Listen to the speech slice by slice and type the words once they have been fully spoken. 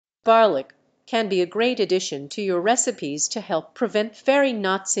Garlic can be a great addition to your recipes to help prevent fairy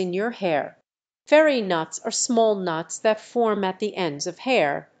knots in your hair. Fairy knots are small knots that form at the ends of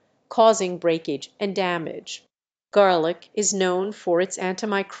hair, causing breakage and damage. Garlic is known for its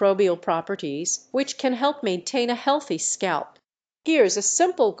antimicrobial properties, which can help maintain a healthy scalp. Here's a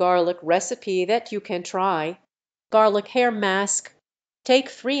simple garlic recipe that you can try. Garlic hair mask. Take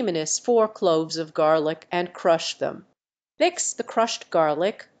 3 minutes 4 cloves of garlic and crush them. Mix the crushed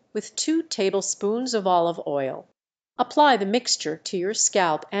garlic with 2 tablespoons of olive oil. Apply the mixture to your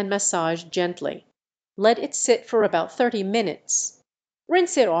scalp and massage gently. Let it sit for about 30 minutes.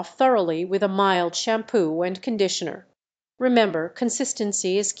 Rinse it off thoroughly with a mild shampoo and conditioner. Remember,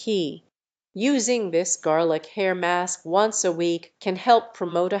 consistency is key. Using this garlic hair mask once a week can help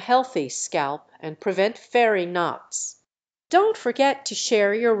promote a healthy scalp and prevent fairy knots. Don't forget to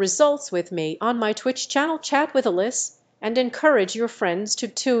share your results with me on my Twitch channel Chat with Alyssa, and encourage your friends to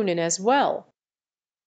tune in as well.